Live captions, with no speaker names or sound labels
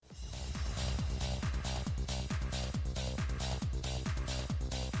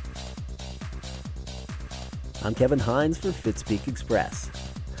I'm Kevin Hines for Fitspeek Express.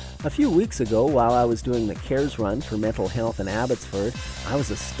 A few weeks ago, while I was doing the CARES run for mental health in Abbotsford, I was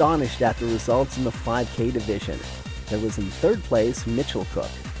astonished at the results in the 5K division. There was in third place Mitchell Cook,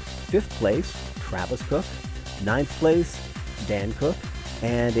 fifth place Travis Cook, ninth place Dan Cook,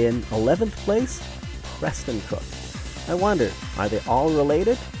 and in 11th place Preston Cook. I wondered, are they all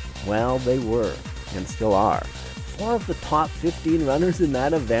related? Well, they were, and still are. 4 of the top 15 runners in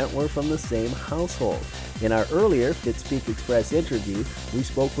that event were from the same household. In our earlier Fitspeek Express interview, we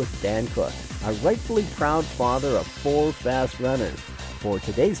spoke with Dan Cook, a rightfully proud father of 4 fast runners. For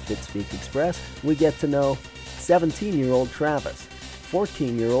today's Fitspeek Express, we get to know 17-year-old Travis,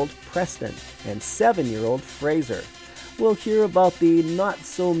 14-year-old Preston, and 7-year-old Fraser. We'll hear about the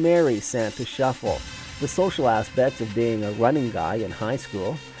not-so-merry Santa Shuffle, the social aspects of being a running guy in high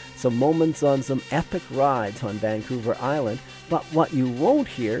school, some moments on some epic rides on Vancouver Island, but what you won't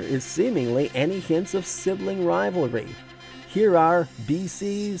hear is seemingly any hints of sibling rivalry. Here are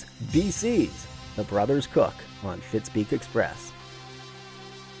BC's BC's, the Brothers Cook, on Fitspeek Express.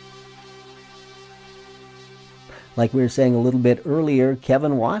 Like we were saying a little bit earlier,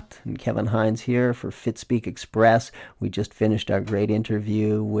 Kevin Watt and Kevin Hines here for Fitspeek Express. We just finished our great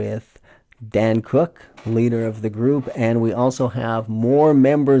interview with Dan Cook, leader of the group, and we also have more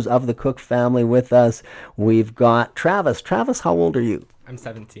members of the Cook family with us. We've got Travis. Travis, how old are you? I'm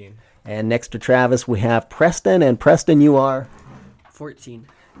 17. And next to Travis, we have Preston. And Preston, you are? 14.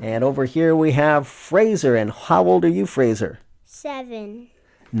 And over here we have Fraser. And how old are you, Fraser? 7.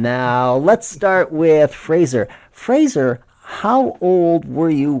 Now, let's start with Fraser. Fraser, how old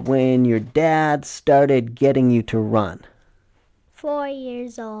were you when your dad started getting you to run? 4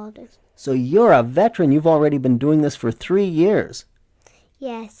 years old. So you're a veteran. You've already been doing this for 3 years.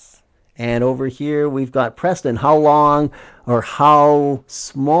 Yes. And over here we've got Preston. How long or how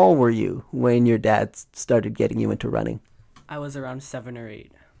small were you when your dad started getting you into running? I was around 7 or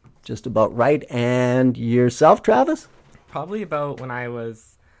 8. Just about right. And yourself, Travis? Probably about when I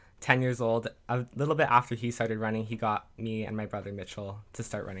was 10 years old, a little bit after he started running, he got me and my brother Mitchell to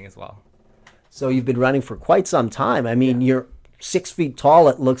start running as well. So you've been running for quite some time. I mean, you're 6 feet tall,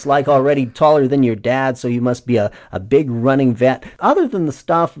 it looks like, already taller than your dad, so you must be a big running vet. Other than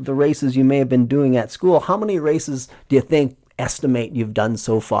the races you may have been doing at school, how many races do you estimate you've done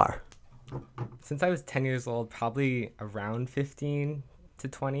so far? Since I was 10 years old, probably around 15 to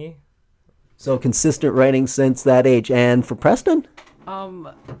 20. So consistent running since that age. And for Preston?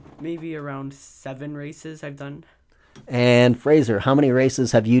 Maybe around 7 races I've done. And Fraser, how many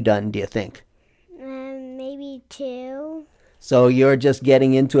races have you done, do you think? Maybe 2. So you're just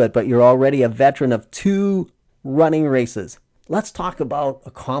getting into it, but you're already a veteran of 2 running races. Let's talk about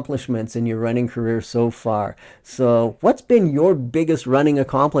accomplishments in your running career so far. So what's been your biggest running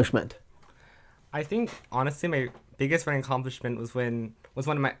accomplishment? I think, honestly, my biggest running accomplishment was one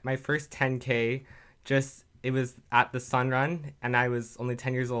of my first 10K. It was at the Sun Run, and I was only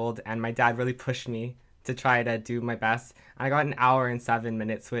 10 years old, and my dad really pushed me to try to do my best. And I got an hour and 7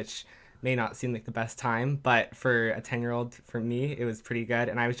 minutes, which may not seem like the best time, but for a 10-year-old, for me, it was pretty good.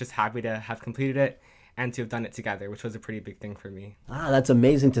 And I was just happy to have completed it and to have done it together, which was a pretty big thing for me. That's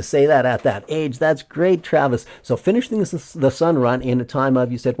amazing to say that at that age. That's great, Travis. So finishing the Sun Run in a time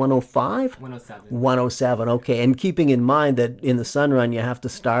of, you said 105? 107. 107, okay. And keeping in mind that in the Sun Run, you have to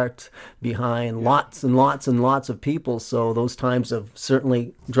start behind lots and lots and lots of people. So those times have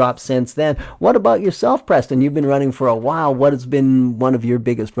certainly dropped since then. What about yourself, Preston? You've been running for a while. What has been one of your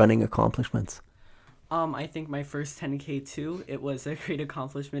biggest running accomplishments? I think my first 10K too, it was a great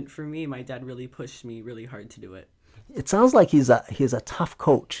accomplishment for me. My dad really pushed me really hard to do it. It sounds like he's a tough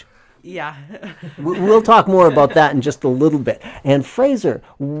coach. Yeah. We'll talk more about that in just a little bit. And Fraser,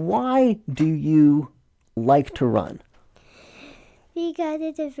 why do you like to run? Because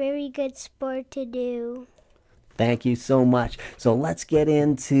it's a very good sport to do. Thank you so much. So let's get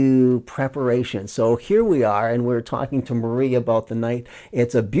into preparation. So here we are, and we're talking to Marie about the night.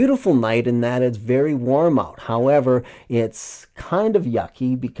 It's a beautiful night in that it's very warm out. However, it's kind of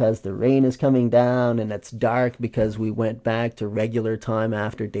yucky because the rain is coming down and it's dark because we went back to regular time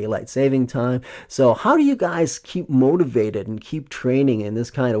after daylight saving time. So how do you guys keep motivated and keep training in this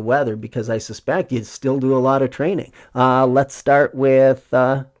kind of weather? Because I suspect you still do a lot of training. Let's start with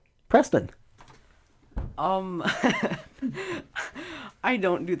Preston. I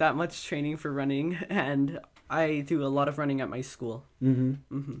don't do that much training for running, and I do a lot of running at my school.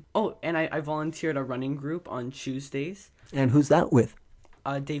 Oh, and I volunteer at a running group on Tuesdays. And who's that with?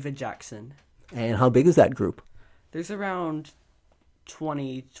 David Jackson. And how big is that group? There's around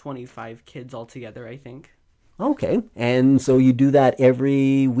 25 kids altogether, I think. Okay. And so you do that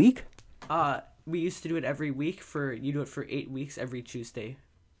every week? We used to do it every week. You do it for 8 weeks every Tuesday,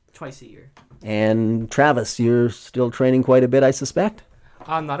 twice a year. And Travis, you're still training quite a bit, I suspect?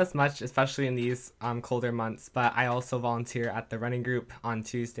 Not as much, especially in these colder months, but I also volunteer at the running group on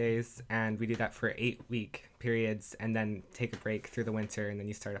Tuesdays, and we do that for 8-week periods and then take a break through the winter, and then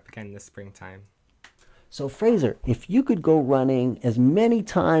you start up again in the springtime. So Fraser, if you could go running as many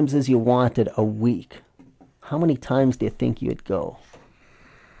times as you wanted a week, how many times do you think you'd go?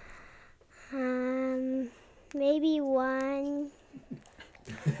 Maybe one.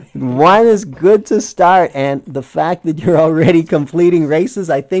 One is good to start, and the fact that you're already completing races,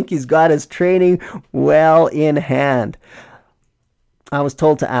 I think he's got his training well in hand. I was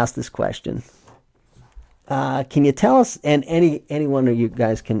told to ask this question. Can you tell us, and any one of you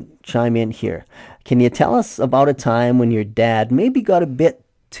guys can chime in here, can you tell us about a time when your dad maybe got a bit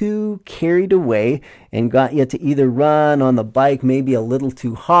too carried away and got you to either run on the bike maybe a little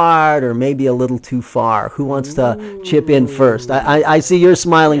too hard or maybe a little too far? Who wants to chip in first? I see you're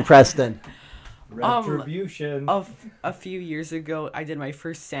smiling, Preston. Retribution. A few years ago, I did my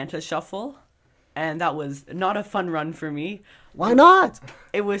first Santa Shuffle, and that was not a fun run for me. Why not?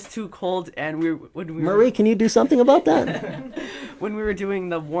 It was too cold, and Marie, can you do something about that? when we were doing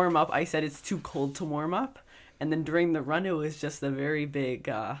the warm-up, I said it's too cold to warm up. And then during the run, it was just a very big...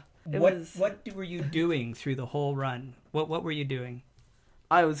 What were you doing through the whole run? What were you doing?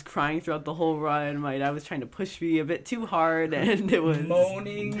 I was crying throughout the whole run. My dad was trying to push me a bit too hard, and it was...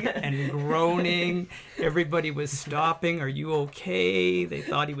 Moaning and groaning. Everybody was stopping. Are you okay? They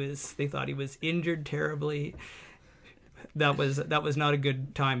thought he was injured terribly. That was not a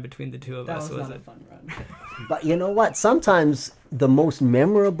good time between the two of us, was it? That was not a fun run. But you know what? Sometimes the most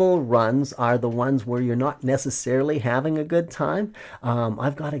memorable runs are the ones where you're not necessarily having a good time.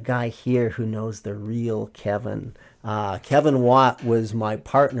 I've got a guy here who knows the real Kevin. Kevin Watt was my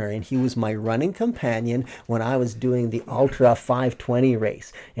partner, and he was my running companion when I was doing the Ultra 520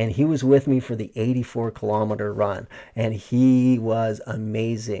 race. And he was with me for the 84-kilometer run. And he was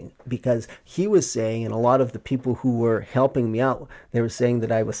amazing because he was saying, and a lot of the people who were helping me out, they were saying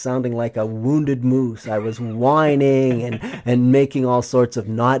that I was sounding like a wounded moose. I was whining and making all sorts of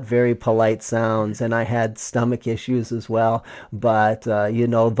not very polite sounds. And I had stomach issues as well. But,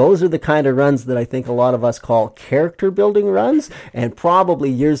 those are the kind of runs that I think a lot of us call character building runs, and probably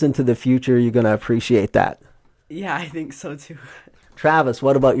years into the future you're going to appreciate that. Yeah, I think so too. Travis,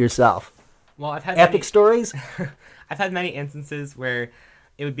 what about yourself? Well, I've had Epic stories? I've had many instances where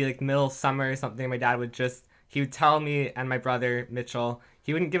it would be like middle of summer or something. My dad he would tell me and my brother Mitchell,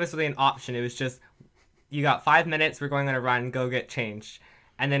 he wouldn't give us really an option. It was just, you got 5 minutes, we're going on a run, go get changed.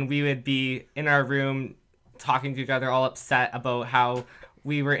 And then we would be in our room talking to each other, all upset about how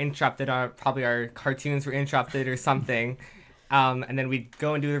we were interrupted, probably our cartoons were interrupted or something. And then we'd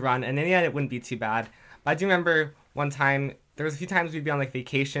go and do the run, and in the end it wouldn't be too bad. But I do remember one time, there was a few times we'd be on like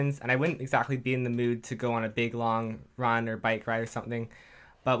vacations, and I wouldn't exactly be in the mood to go on a big long run or bike ride or something.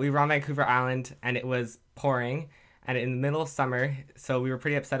 But we were on Vancouver Island, and it was pouring, and in the middle of summer, so we were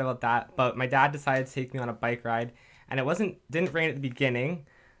pretty upset about that. But my dad decided to take me on a bike ride, and didn't rain at the beginning,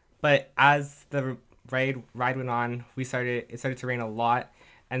 but as the ride went on, it started to rain a lot,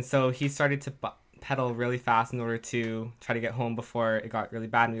 and so he started to pedal really fast in order to try to get home before it got really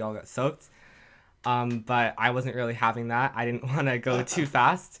bad and we all got soaked. But I wasn't really having that. I didn't want to go too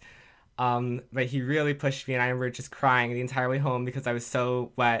fast. But he really pushed me, and I remember just crying the entire way home because I was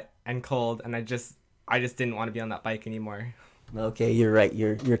so wet and cold, and I just didn't want to be on that bike anymore. Okay, you're right.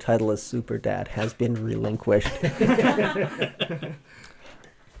 Your title as Super Dad has been relinquished.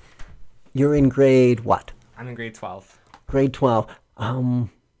 You're in grade what? I'm in grade 12. Grade 12.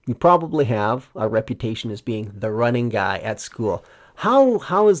 You probably have a reputation as being the running guy at school. How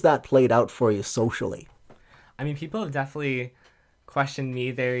has that played out for you socially? I mean, people have definitely questioned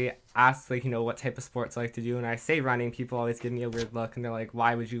me. They ask, what type of sports I like to do. And I say running, people always give me a weird look, and they're like,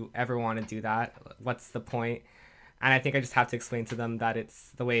 why would you ever want to do that? What's the point? And I think I just have to explain to them that it's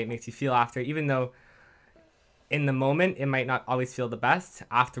the way it makes you feel after, even though in the moment it might not always feel the best.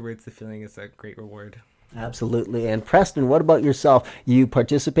 Afterwards, the feeling is a great reward. Absolutely. And Preston, what about yourself? You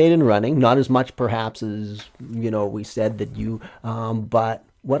participate in running, not as much perhaps as, we said that you, but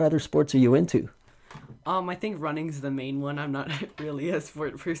what other sports are you into? I think running's the main one. I'm not really a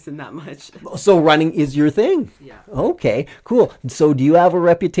sport person that much. So running is your thing? Yeah. Okay, cool. So do you have a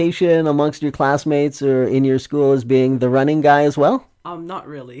reputation amongst your classmates or in your school as being the running guy as well? Not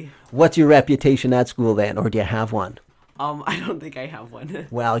really. What's your reputation at school then, or do you have one? I don't think I have one.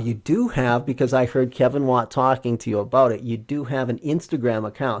 Well, you do have, because I heard Kevin Watt talking to you about it, you do have an Instagram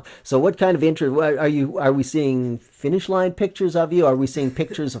account. So what kind of interest are we seeing finish line pictures of you? Are we seeing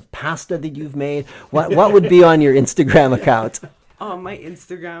pictures of pasta that you've made? What would be on your Instagram account? My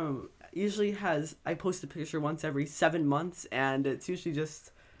Instagram usually I post a picture once every 7 months, and it's usually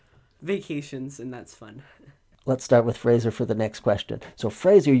just vacations, and that's fun. Let's start with Fraser for the next question. So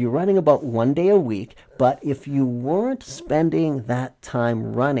Fraser, you're running about 1 day a week, but if you weren't spending that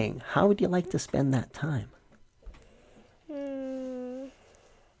time running, how would you like to spend that time?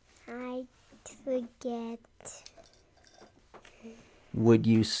 I forget. Would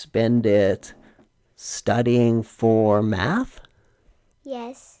you spend it studying for math?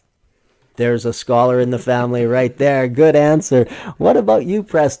 Yes. There's a scholar in the family right there. Good answer. What about you,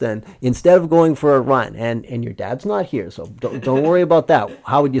 Preston? Instead of going for a run, and your dad's not here, so don't worry about that.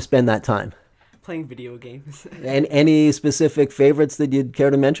 How would you spend that time? Playing video games. And any specific favorites that you'd care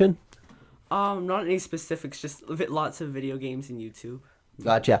to mention? Not any specifics, just lots of video games in YouTube.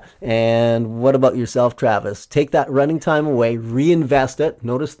 Gotcha. And what about yourself, Travis? Take that running time away, reinvest it.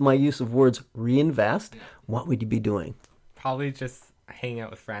 Notice my use of words reinvest. What would you be doing? Probably just hanging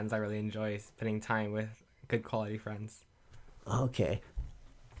out with friends. I really enjoy spending time with good quality friends. Okay.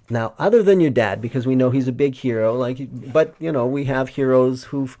 Now, other than your dad, because we know he's a big hero, but we have heroes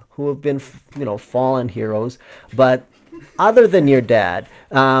who have been, fallen heroes. But other than your dad,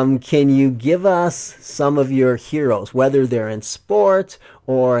 can you give us some of your heroes, whether they're in sport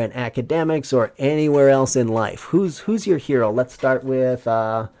or in academics or anywhere else in life? Who's your hero? Let's start with,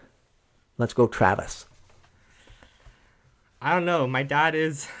 let's go Travis. I don't know. My dad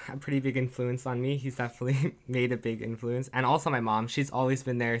is a pretty big influence on me. He's definitely made a big influence. And also my mom. She's always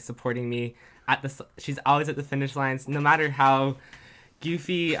been there supporting me. She's always at the finish lines. No matter how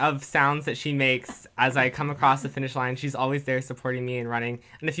goofy of sounds that she makes as I come across the finish line, she's always there supporting me and running.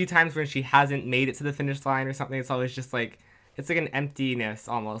 And a few times when she hasn't made it to the finish line or something, it's always just it's like an emptiness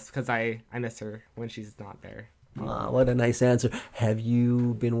almost, because I miss her when she's not there. What a nice answer. Have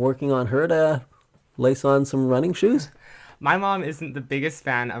you been working on her to lace on some running shoes? My mom isn't the biggest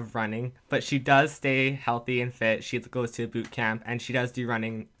fan of running, but she does stay healthy and fit. She goes to a boot camp, and she does do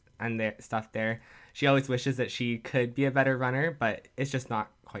running and stuff there. She always wishes that she could be a better runner, but it's just not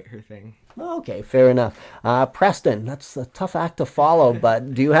quite her thing. Okay, fair enough. Preston, that's a tough act to follow,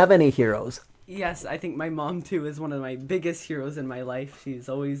 but do you have any heroes? Yes, I think my mom, too, is one of my biggest heroes in my life. She's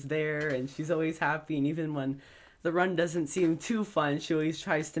always there, and she's always happy, and even when the run doesn't seem too fun, she always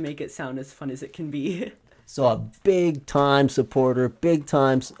tries to make it sound as fun as it can be. So a big-time supporter,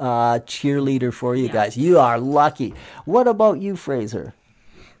 big-time cheerleader for you guys. You are lucky. What about you, Fraser?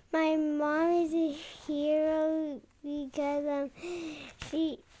 My mom is a hero because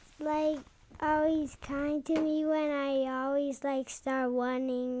she's always kind to me when I always start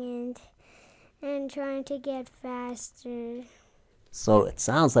running and trying to get faster. So it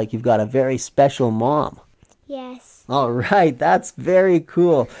sounds like you've got a very special mom. Yes. All right, that's very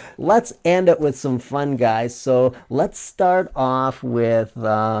cool. Let's end it with some fun, guys. So let's start off with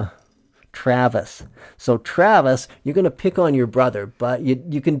Travis. So Travis, you're going to pick on your brother, but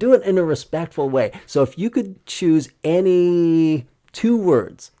you can do it in a respectful way. So if you could choose any 2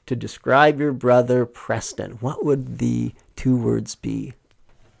 words to describe your brother Preston, what would the 2 words be?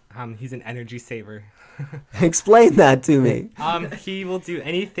 He's an energy saver. Explain that to me. He will do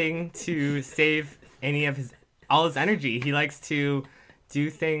anything to save all his energy. He likes to do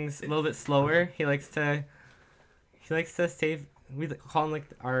things a little bit slower. He likes to save. We call him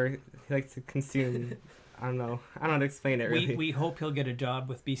he likes to consume. I don't know how to explain it really. We hope he'll get a job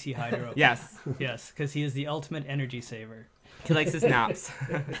with BC Hydro. Yes. Yes, because he is the ultimate energy saver. He likes his naps.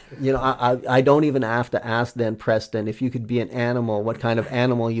 I don't even have to ask then, Preston, if you could be an animal, what kind of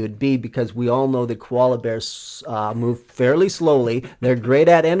animal you would be, because we all know that koala bears move fairly slowly. They're great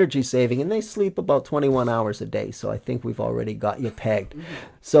at energy saving, and they sleep about 21 hours a day. So I think we've already got you pegged.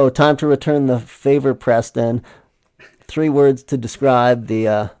 So time to return the favor, Preston. 3 words to describe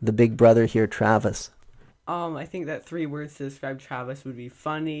the big brother here, Travis. I think that 3 words to describe Travis would be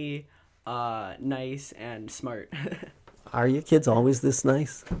funny, nice, and smart. Are your kids always this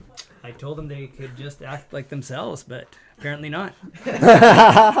nice? I told them they could just act like themselves, but apparently not.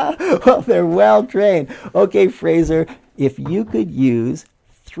 Well, they're well trained. Okay, Fraser, if you could use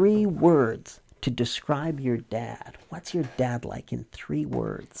 3 words to describe your dad, what's your dad like in 3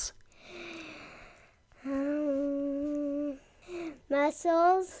 words?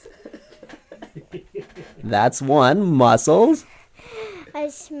 Muscles. That's 1. Muscles.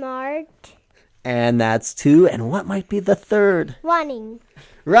 Smart. And that's 2. And what might be the third? Running.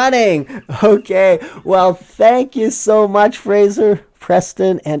 Running. Okay. Well, thank you so much, Fraser,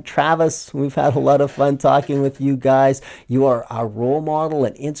 Preston, and Travis. We've had a lot of fun talking with you guys. You are our role model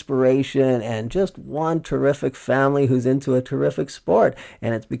and inspiration and just one terrific family who's into a terrific sport.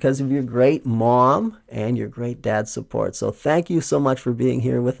 And it's because of your great mom and your great dad's support. So thank you so much for being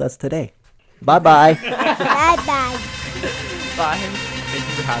here with us today. Bye-bye. Bye-bye. Bye. Thank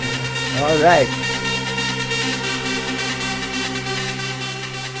you for having me. All right.